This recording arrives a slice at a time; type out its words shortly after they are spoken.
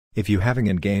If you having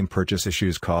in-game purchase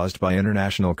issues caused by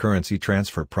international currency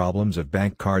transfer problems of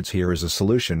bank cards, here is a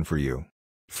solution for you.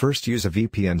 First, use a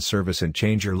VPN service and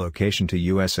change your location to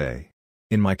USA.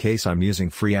 In my case, I'm using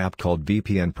free app called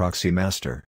VPN Proxy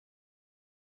Master.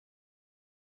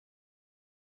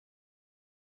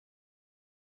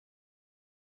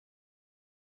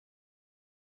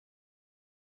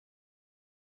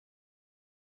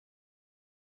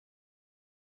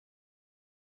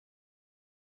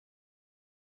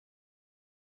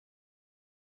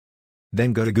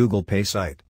 Then go to Google Pay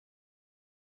site.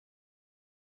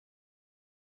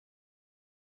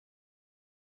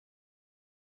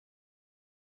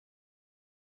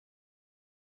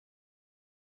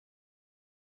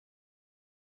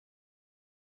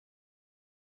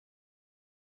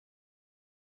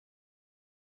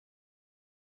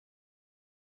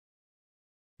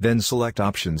 Then select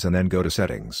Options and then go to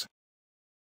Settings.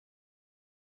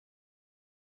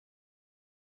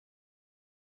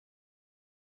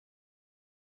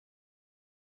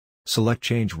 Select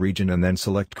Change Region and then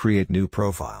select Create New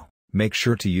Profile. Make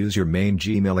sure to use your main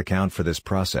Gmail account for this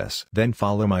process. Then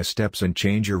follow my steps and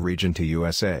change your region to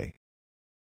USA.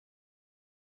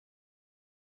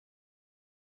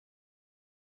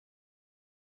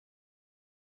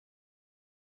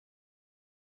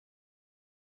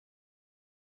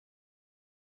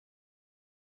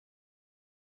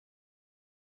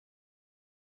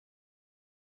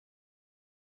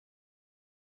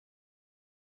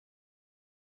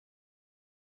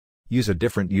 Use a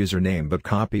different username but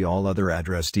copy all other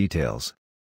address details.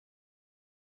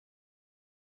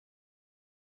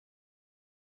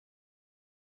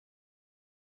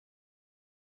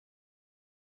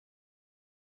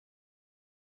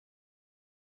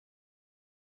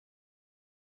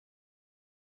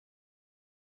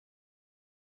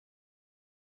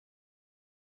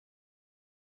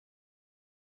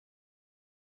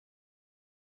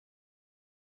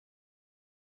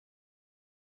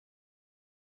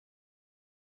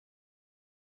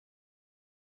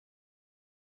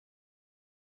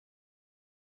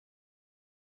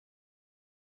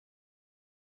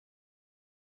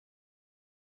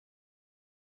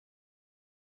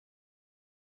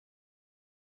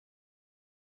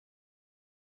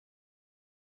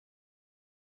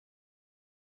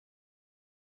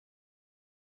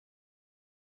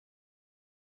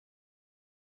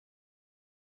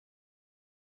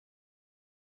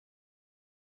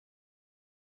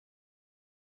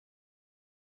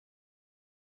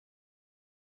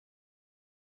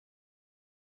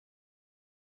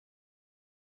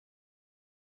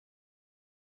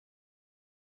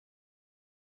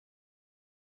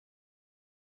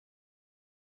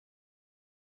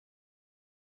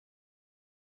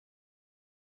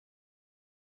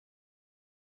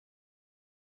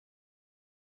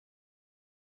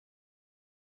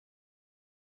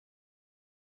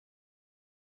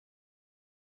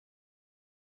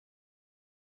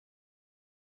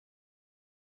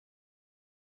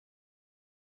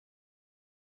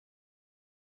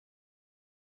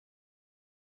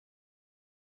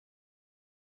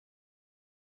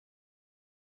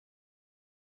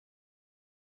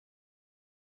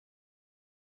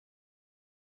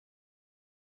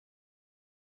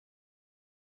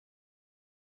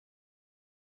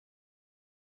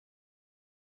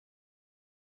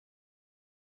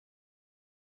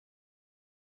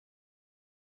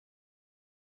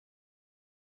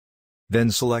 Then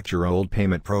select your old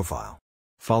payment profile.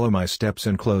 Follow my steps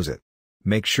and close it.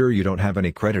 Make sure you don't have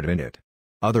any credit in it.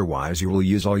 Otherwise you will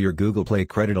use all your Google Play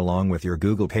credit along with your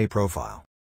Google Pay profile.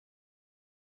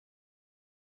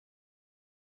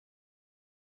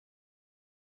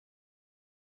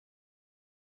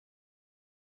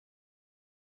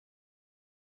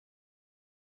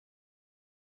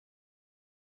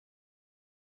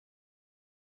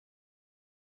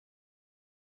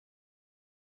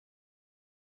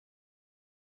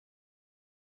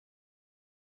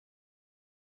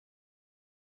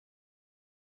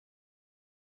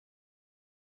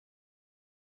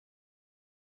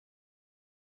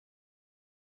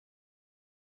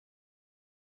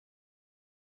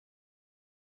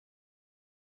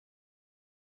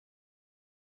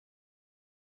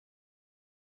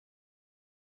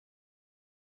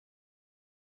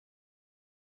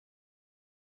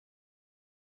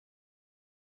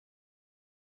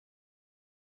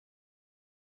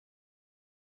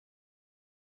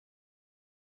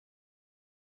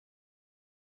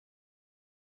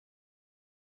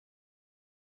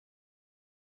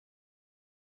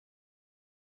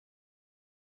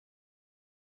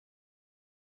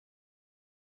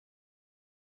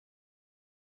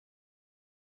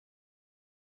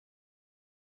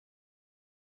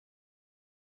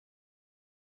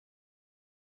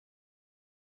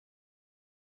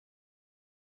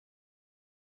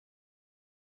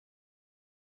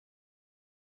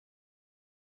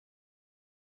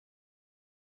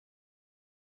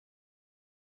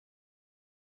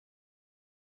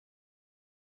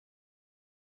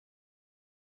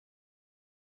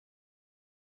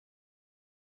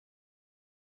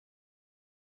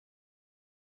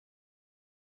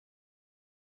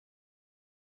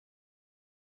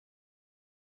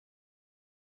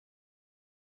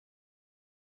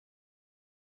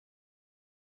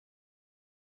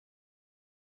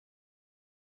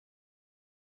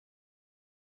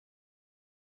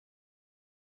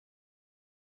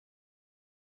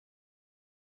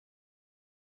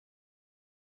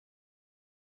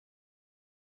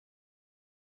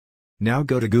 Now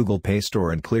go to Google Play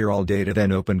Store and clear all data,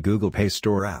 then open Google Play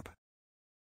Store app.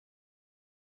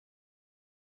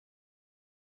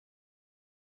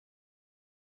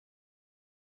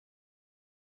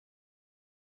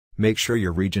 Make sure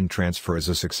your region transfer is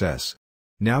a success.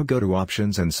 Now go to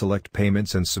Options and select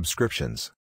Payments and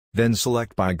Subscriptions. Then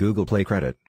select Buy Google Play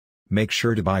Credit. Make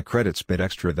sure to buy credits bit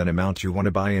extra than amount you want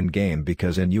to buy in-game,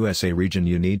 because in USA region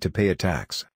you need to pay a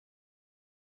tax.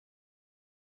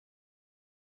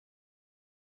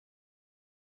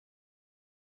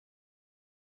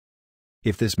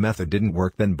 If this method didn't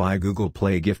work, then buy Google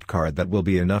Play gift card, that will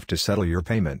be enough to settle your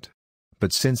payment.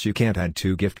 But since you can't add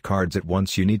 2 gift cards at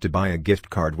once, you need to buy a gift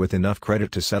card with enough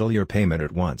credit to settle your payment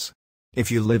at once.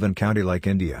 If you live in country like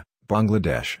India,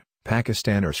 Bangladesh,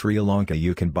 Pakistan or Sri Lanka,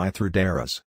 you can buy through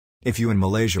Daras. If you in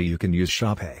Malaysia, you can use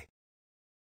ShopPay.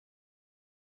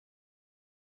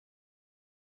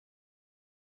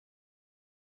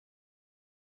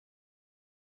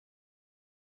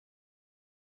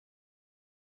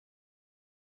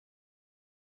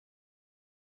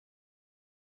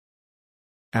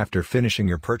 After finishing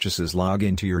your purchases, log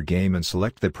into your game and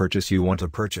select the purchase you want to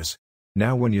purchase.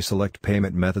 Now when you select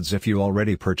payment methods, if you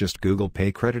already purchased Google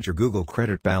Pay Credit, your Google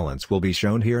Credit balance will be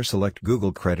shown here. Select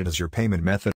Google Credit as your payment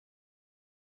method.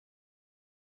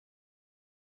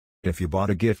 If you bought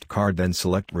a gift card, then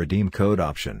select Redeem Code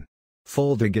option.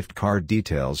 Fold the gift card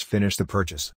details, finish the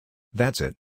purchase. That's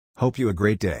it. Hope you a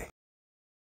great day.